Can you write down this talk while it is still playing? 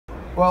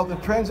Well, the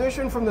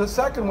transition from the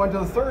second one to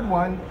the third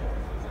one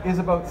is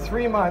about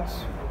 3 months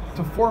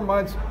to 4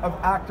 months of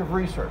active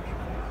research.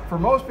 For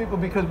most people,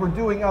 because we're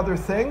doing other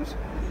things,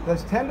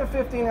 that's 10 to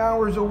 15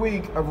 hours a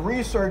week of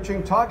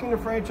researching, talking to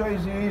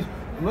franchisees,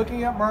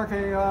 looking at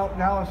marketing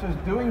analysis,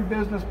 doing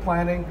business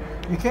planning.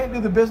 You can't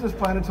do the business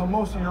plan until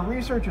most of your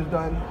research is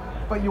done,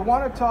 but you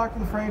want to talk to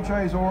the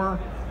franchisor,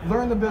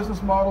 learn the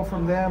business model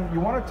from them. You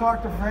want to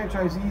talk to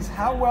franchisees,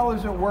 how well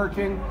is it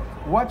working,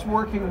 what's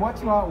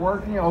not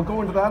working. I'll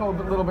go into that a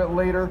little bit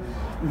later.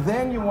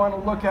 Then you want to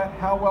look at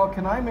how well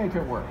can I make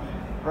it work,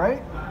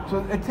 right?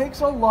 So it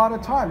takes a lot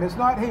of time. It's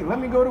not, hey, let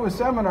me go to a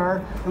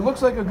seminar, it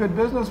looks like a good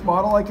business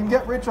model, I can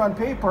get rich on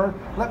paper,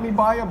 let me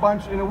buy a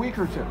bunch in a week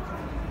or two.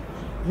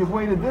 You've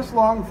waited this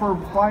long for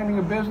finding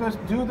a business,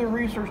 do the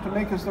research to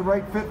make this the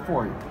right fit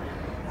for you.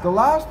 The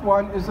last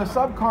one is the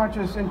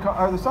subconscious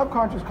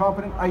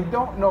competent, I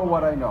don't know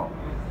what I know.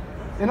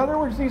 In other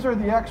words, these are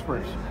the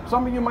experts.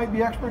 Some of you might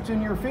be experts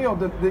in your field,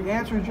 the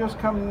answers just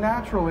come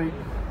naturally.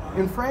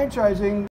 In franchising,